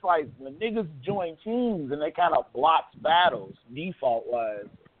 Brizz. It's just like when niggas join teams and they kind of blocks battles, default-wise.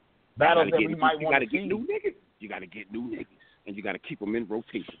 Battles that we might want to see. New niggas. You got to get new niggas, and you got to keep them in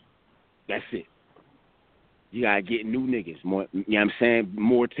rotation. That's it. You got to get new niggas. More, you know what I'm saying?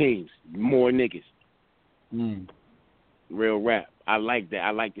 More teams, more niggas. Real rap. I like that.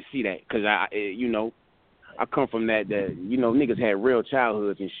 I like to see that because I come from that niggas had real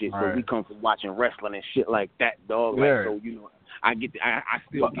childhoods and shit. Right. So we come from watching wrestling and shit like that, dog. Yeah. Like, so I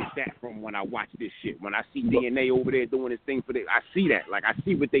still get that from when I watch this shit. When I see DNA over there doing his thing for I see that. Like I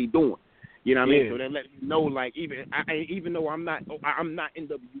see what they doing. You know what I mean? So they let me know. Like even though I'm not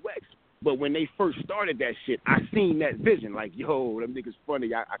NWX, but when they first started that shit, I seen that vision. Like yo, them niggas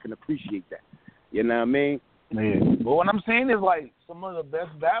funny. I can appreciate that. You know what I mean? Yeah. But what I'm saying is like some of the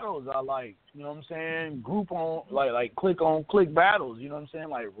best battles I like, you know what I'm saying? Group on like click on click battles, you know what I'm saying?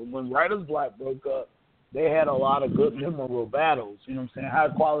 Like when Writer's Block broke up, they had a lot of good memorable battles, you know what I'm saying? High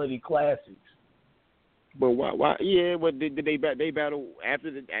quality classics. But why yeah, but did they battle after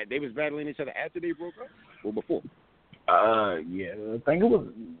they was battling each other after they broke up or before? Yeah, I think it was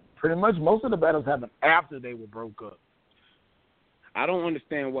pretty much most of the battles happened after they were broke up. I don't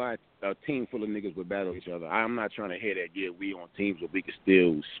understand why a team full of niggas would battle each other. I'm not trying to hear that, yeah, we on teams where we can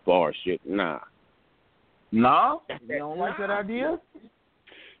still spar shit. Nah. No? You don't like that idea?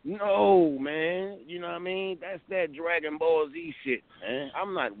 No, man. You know what I mean? That's that Dragon Ball Z shit, man.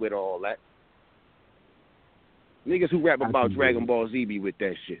 I'm not with all that. Niggas who rap about Dragon Ball Z be with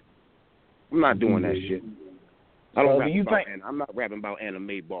that shit. I'm not doing that shit. I'm not rapping about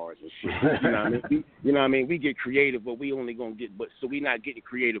anime bars and shit. You know what I mean? You know what I mean? We get creative, but we only gonna so we not getting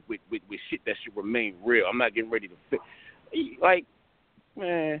creative with shit that should remain real. I'm not getting ready to fit. Like,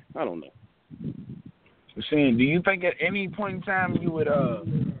 man, I don't know. So, Shane, do you think at any point in time you would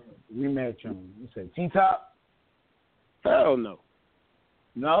rematch him? You said T-Top? Hell no.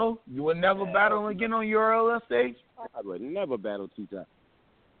 No? You would never battle again on your URL stage? I would never battle T-Top.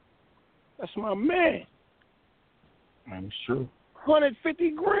 That's my man. That's true.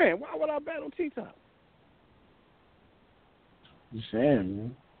 $150,000. Why would I battle T-Top? Just saying,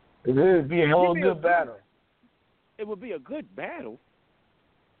 man. It would be a hell of a good battle. It would be a good battle.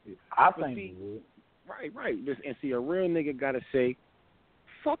 I think it would. Right. And see, a real nigga gotta say,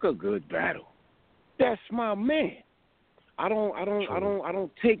 "Fuck a good battle." That's my man. I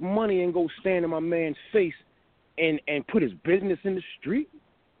don't take money and go stand in my man's face and put his business in the street.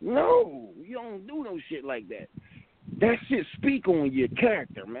 No, you don't do no shit like that. That shit speak on your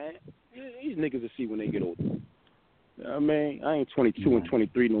character, man. These niggas will see when they get older. You know what I mean? I ain't 22 and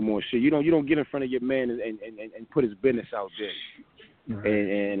 23 no more shit. You don't get in front of your man and put his business out there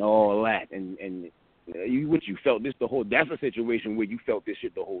and all that. And you felt this the whole. That's a situation where you felt this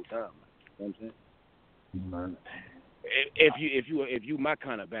shit the whole time. You know what I'm saying? If you my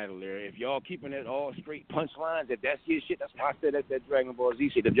kind of battler, if y'all keeping it all straight punchlines, if that's your shit, that's why I said that's that Dragon Ball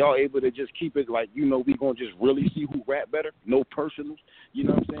Z shit. If y'all able to just keep it like, we gonna just really see who rap better, no personals, you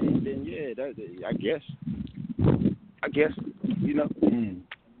know what I'm saying? Then yeah, I guess,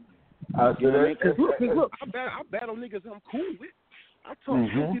 Because look, I battle niggas I'm cool with. I talk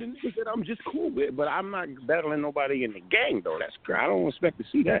to the niggas that I'm just cool with, but I'm not battling nobody in the gang, though. That's I don't expect to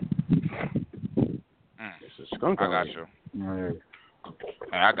see that. It's a skunk. I got you.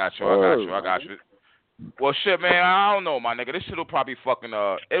 I got you. Well, shit, man, I don't know, my nigga. This shit'll probably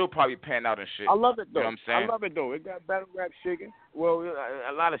it'll probably pan out and shit. I love it, though. You know what I'm saying? I love it, though. It got battle rap shaking. Well,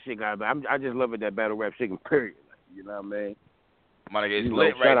 a lot of shit got it. I just love it, that battle rap shaking, period. You know what I mean? My nigga, it's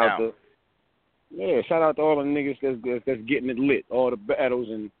lit right now. Shout out to all the niggas that's getting it lit. All the battles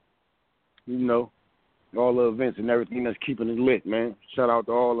and, you know, all the events and everything that's keeping it lit, man. Shout out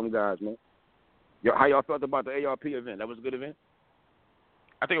to all them guys, man. How y'all felt about the ARP event? That was a good event?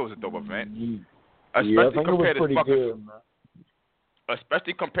 I think it was a dope event. Especially I think compared it was pretty good, man.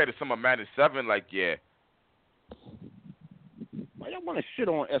 Especially compared to some of Madden 7, like, yeah. Why y'all want to shit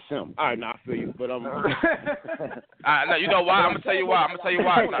on SM? All right, I feel you, but no, you know why? I'm gonna tell you why.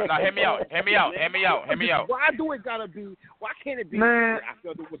 Now, hear me out. Why do it gotta be? Why can't it be? Man. I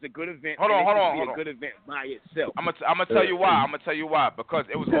felt it was a good event. Hold on. A good event by itself. I'm gonna tell you why. Because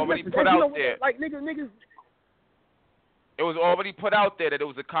it was already put out there. Like niggas. It was already put out there that it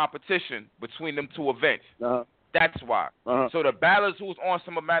was a competition between them two events. That's why. So the battlers who was on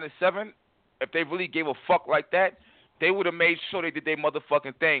some of Madden 7, if they really gave a fuck like that, they would have made sure they did their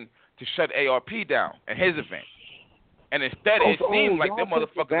motherfucking thing to shut ARP down in his event. And instead, it seemed like them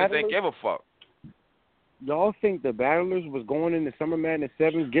motherfuckers didn't give a fuck. Y'all think the battlers was going into Summer Madness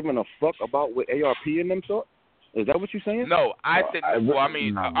 7 giving a fuck about what ARP and them thought? Is that what you're saying? No, I think. Well, I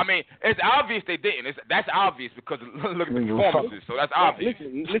mean, it's obvious they didn't. That's obvious because look at the performances. So that's obvious.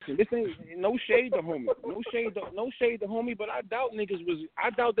 Listen. This ain't no shade to homie. No shade to homie. But I doubt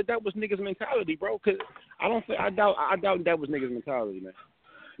that was niggas' mentality, bro. Because I doubt that was niggas' mentality, man.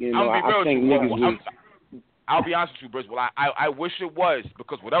 You know, I think niggas was. I'll be honest with you, Brizz. Well, I wish it was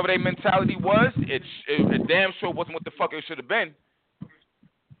because whatever their mentality was, it damn sure wasn't what the fuck it should have been.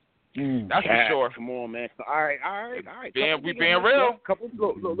 That's for sure. Come on, man. All right. We being real. Couple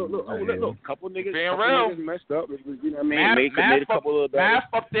niggas being real. Messed up. You know what I mean? Made a couple of Math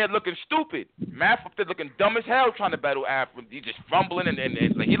up there looking stupid. Math up there looking dumb as hell trying to battle Afro. He just fumbling and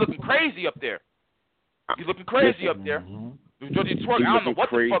like he looking crazy up there. He's looking crazy up there. Georgie Twerk, I don't know what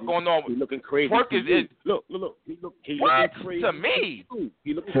the fuck going on. He looking crazy. Twerk is look. He what? looking crazy. To me.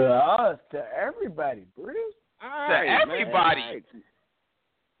 To us, to everybody, Brizz. To everybody. Right.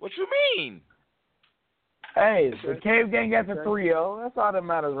 What you mean? Hey, the Cave Gang got the 3-0. That's all that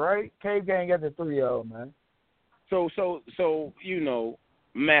matters, right? Cave Gang got the 3-0, man. So you know,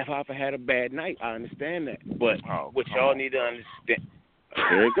 Math Hoffa had a bad night. I understand that, but what y'all need to understand.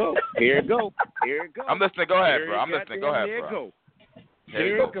 Here it go. I'm listening. Go ahead, bro.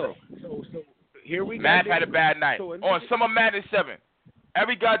 Here it go. So here we go. Math had a bad night. On Summer Madness 7.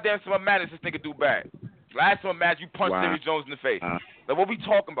 Every goddamn Summer Madness, this nigga do bad. Last Summer Madness, you punched Terry Jones in the face. Like, what we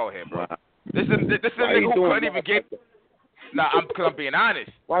talking about here, bro? This is a nigga who couldn't even get. Nah, because I'm being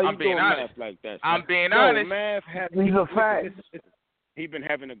honest. I'm being honest. Like that, I'm being honest. He's a fact. He's been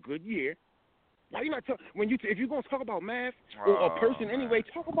having a good year. Why you not if you're gonna talk about Math or a person anyway,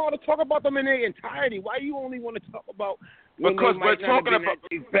 talk about them in their entirety. Why you only want to talk about when because they might we're talking about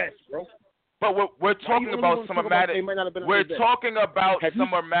their best, bro? But we're talking about Summer Madness. We're talking about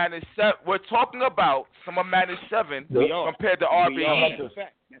Summer Madness 7. We're talking about Summer Madness 7 compared to RBE.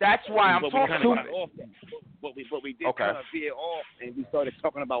 That's why I'm talking about it. But we did kind of veer off, and we started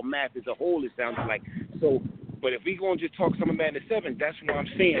talking about Math as a whole. It sounded like so. But if we gonna just talk Summer Madness 7, that's what I'm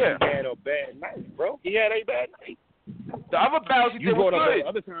saying. He had a bad night, bro. He had a bad night. The other battles he did was good.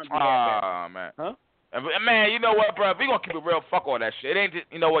 Other times man. Huh? Man, you know what, bro? If we gonna keep it real, fuck all that shit. It ain't just,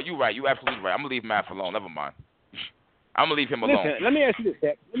 you know what? You right. You absolutely right. I'm gonna leave Math alone. Never mind. I'm gonna leave him alone. Listen, let me ask you this,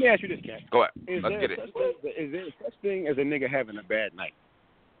 Cat. Go ahead. Let's get it. Is there such thing as a nigga having a bad night?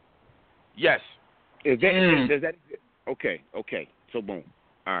 Yes. Does that exist? Okay. So boom.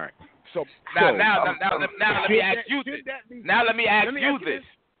 All right. So now let me ask you this. Now let me ask you this.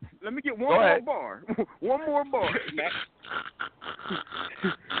 Let me get one more bar. One more bar.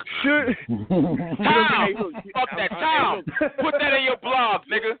 Should Tom, fuck that, Tom. Put that in your blog,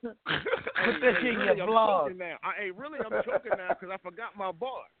 nigga. Put that shit in your blog. I'm choking now because I forgot my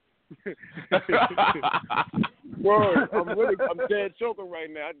bar. Word, I'm dead choking right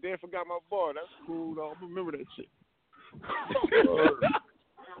now. I dead forgot my bar. That's cool though. I'm remember that shit.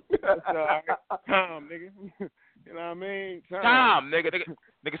 That's all right. Tom, nigga. You know what I mean? Tom, nigga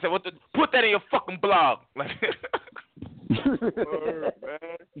said, put that in your fucking blog. Word, man.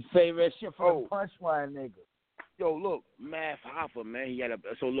 You save that shit for the punchline, nigga. Yo, look, Math Hoffa, man.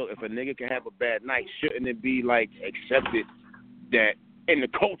 So look, if a nigga can have a bad night, shouldn't it be like accepted that in the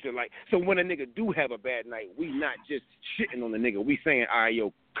culture. Like, so when a nigga do have a bad night, we not just shitting on the nigga. We saying, all right,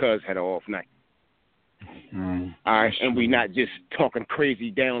 yo, cuz had an off night. All right, and we not just talking crazy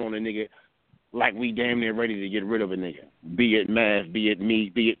down on a nigga like we damn near ready to get rid of a nigga. Be it Mav, be it me,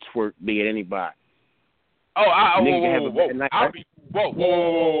 be it Twerk, be it anybody. Oh,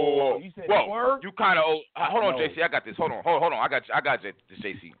 whoa. You said Twerk? You kind of hold on, JC. I got this. Hold on. I got this,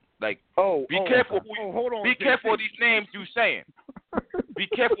 JC. Like, be careful. Hold on. Be careful of these names you saying. Be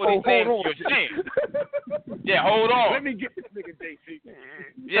careful of these names you're saying. Yeah, hold on. Let me get this nigga, JC.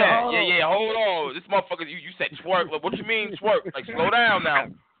 Yeah. Hold on. This motherfucker, you said twerk. Like, what you mean twerk? Like, slow down now.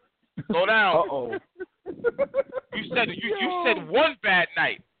 Slow down. Uh-oh. You said one bad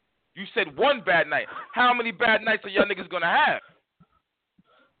night. You said one bad night. How many bad nights are y'all niggas gonna have?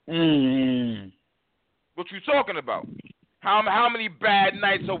 What you talking about? How many bad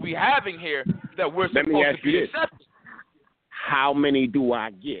nights are we having here that we're supposed to be accepting? How many do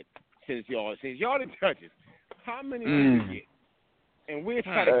I get? Since y'all the judges, how many do we get? And we're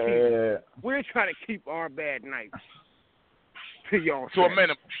trying to keep our bad nights to y'all to a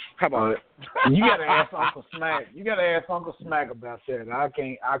minimum. How about it? You gotta ask Uncle Smack. About that. I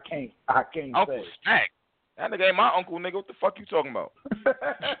can't Uncle say. Smack. That nigga ain't my uncle, nigga. What the fuck you talking about?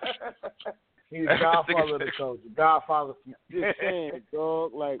 He's the godfather of the culture. Godfather. Just saying,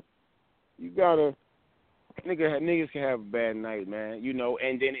 dog. Like, you gotta. Niggas can have a bad night, man. You know,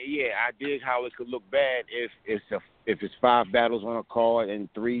 and then I dig how it could look bad if it's 5 battles on a card and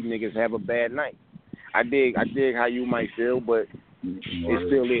 3 niggas have a bad night. I dig how you might feel, but it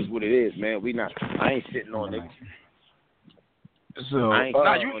still is what it is, man. I ain't sitting on niggas. So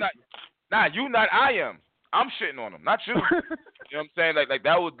You not. I am. I'm shitting on them, not you. You know what I'm saying? Like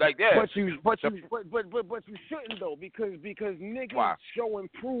that was like that. But you shouldn't though, because niggas show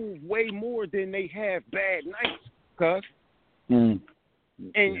and prove way more than they have bad nights, cuz. And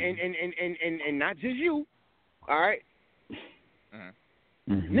not just you, all right.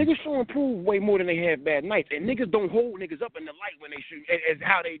 Niggas show and prove way more than they have bad nights, and niggas don't hold niggas up in the light when they shoot as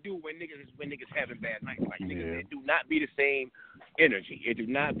how they do when niggas having bad nights. Like niggas, it do not be the same energy. It do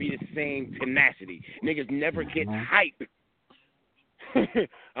not be the same tenacity. Niggas never get hype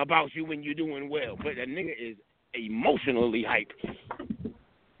about you when you're doing well, but a nigga is emotionally hype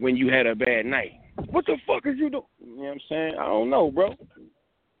when you had a bad night. What the fuck is you doing? You know what I'm saying? I don't know, bro.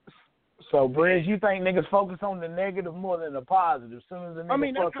 So, Brizz, you think niggas focus on the negative more than the positive? As soon as the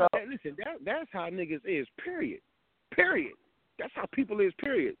nigga fuck up. Listen, that's how niggas is, period. That's how people is,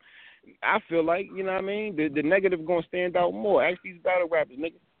 period. I feel like, you know what I mean, the negative going to stand out more. Ask these battle rappers,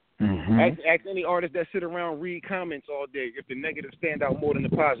 nigga. Ask any artist that sit around read comments all day if the negative stand out more than the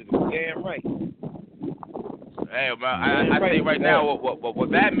positive. Damn right. Hey, man, I tell you right now,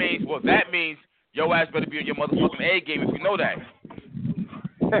 what that means, your ass better be on your motherfucking A game if you know that.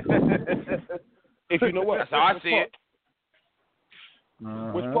 If you know what, that's how I see it.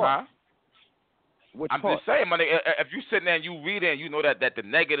 Which part? I'm just saying, man. If you sitting there and you read it and you know that the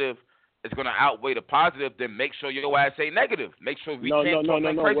negative is going to outweigh the positive, then make sure your ass say negative. Make sure we can't talk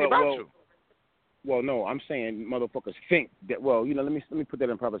crazy about you. Well, no, I'm saying motherfuckers think that. Well, you know, let me put that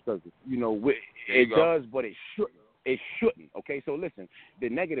in proper perspective. You know, it does, but it shouldn't. It shouldn't. Okay, so listen, the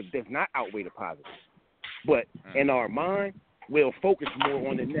negative does not outweigh the positive, but in our mind, we'll focus more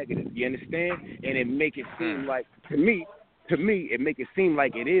on the negative. You understand? And it make it seem like to me, it make it seem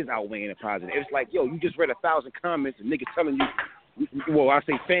like it is outweighing the positive. It's like, yo, you just read 1,000 comments and niggas telling you, well, I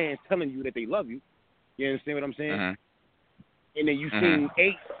say fans telling you that they love you. You understand what I'm saying? And then you seen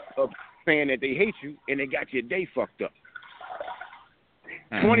 8 of saying that they hate you, and they got your day fucked up.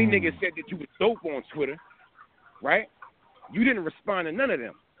 20 niggas said that you was dope on Twitter, right? You didn't respond to none of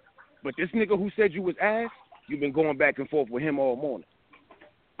them. But this nigga who said you was ass, you've been going back and forth with him all morning.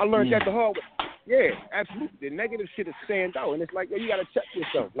 I learned that the hard way. Yeah, absolutely. The negative shit is stand out, and it's like, yo, you gotta check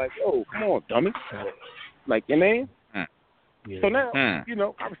yourself. Like, yo, come on, dummy. Like, you know? So now, you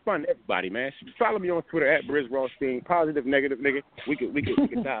know, I respond to everybody, man. Follow me on Twitter at Brizz Rawsteen. Positive, negative, nigga. We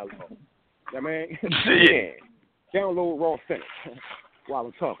could dialogue. Yeah, man. Yeah. Download Raw Center while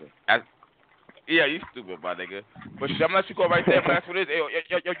I'm talking. Yeah, you stupid, my nigga. But I'm gonna let you go right there. But that's what it is.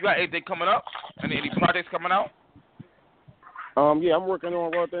 Yo, you got anything coming up? Any projects coming out? Yeah, I'm working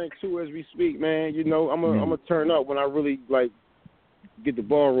on Raw Thing 2 as we speak, man. You know, I'm gonna turn up when I really like get the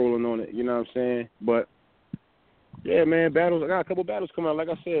ball rolling on it. You know what I'm saying? But yeah, man, battles. I got a couple battles coming out. Like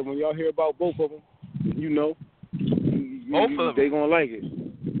I said, when y'all hear about both of them, you know, they gonna like it.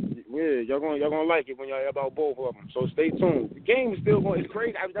 Yeah, y'all gonna like it when y'all hear about both of them. So stay tuned. The game is still going. It's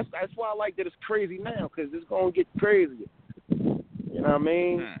crazy. That's why I like that it's crazy now, because it's gonna get crazier. You know what I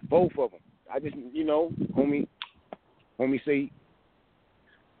mean? Both of them. I just, you know, homie say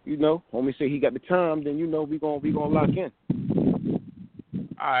you know, homie say he got the time, then you know we gonna lock in.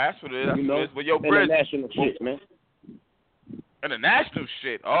 All right, that's what it is. That's you what know, it is. But yo, Brizz, international shit, man. International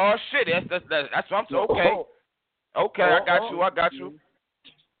shit. Oh shit, that's what I'm saying. Okay, okay, I got you.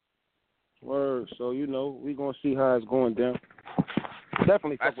 Word. So you know, we gonna see how it's going down.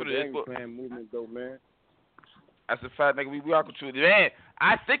 Definitely fuck with the Angry Fan movement, though, man. That's a fact, nigga. We rock with you, man.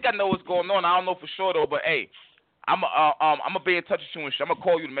 I think I know what's going on. I don't know for sure though, but hey, I'm gonna be in touch with you and shit. I'm gonna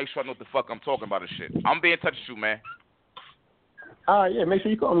call you to make sure I know what the fuck I'm talking about and shit. I'm gonna be in touch with you, man. All right, yeah, make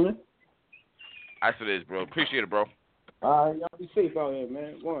sure you call me, man. That's what it is, bro. Appreciate it, bro. All right, y'all be safe out here,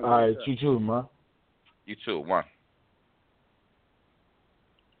 man. All right, you too, man. You too, one.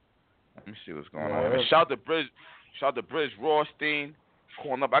 Let me see what's going on. Shout out to Brizz, Rawsteen,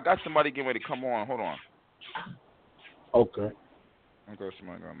 calling up. I got somebody getting ready to come on. Hold on. Okay. I got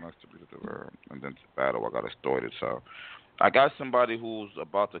somebody got masturbate the verb and then to battle. I got a story to tell. I got somebody who's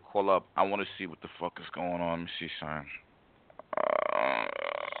about to call up. I want to see what the fuck is going on. Let me see something.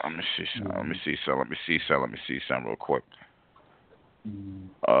 Let me see something real quick.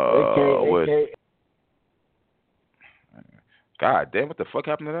 God damn, what the fuck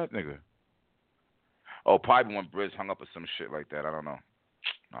happened to that nigga? Oh, probably when Brizz hung up or some shit like that. I don't know.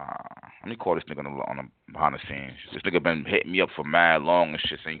 Let me call this nigga on the behind the scenes. This nigga been hitting me up for mad long and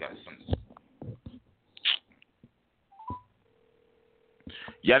shit, saying he got some.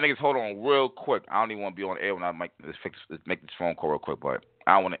 Yeah, niggas, hold on real quick. I don't even want to be on air when I make this phone call real quick, but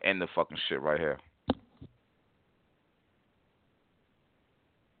I want to end the fucking shit right here.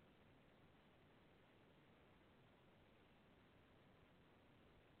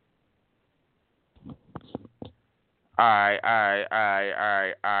 All right.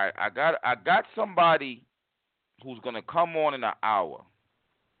 I got somebody who's gonna come on in an hour.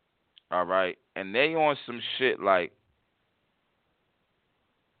 All right, and they on some shit like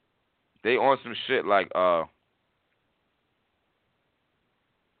they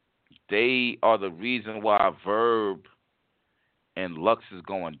are the reason why Verb and Lux is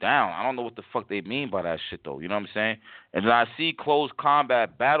going down. I don't know what the fuck they mean by that shit though. You know what I'm saying? And then I see Close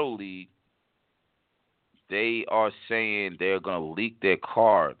Combat Battle League. They are saying they're going to leak their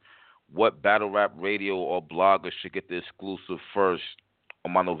card. What battle rap radio or blogger should get the exclusive first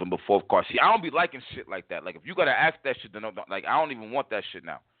on my November 4th card? See, I don't be liking shit like that. Like, if you got to ask that shit, then like, I don't even want that shit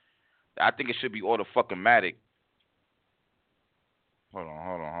now. I think it should be order fucking matic. Hold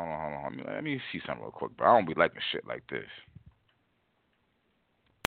on. Let me see something real quick, bro. I don't be liking shit like this.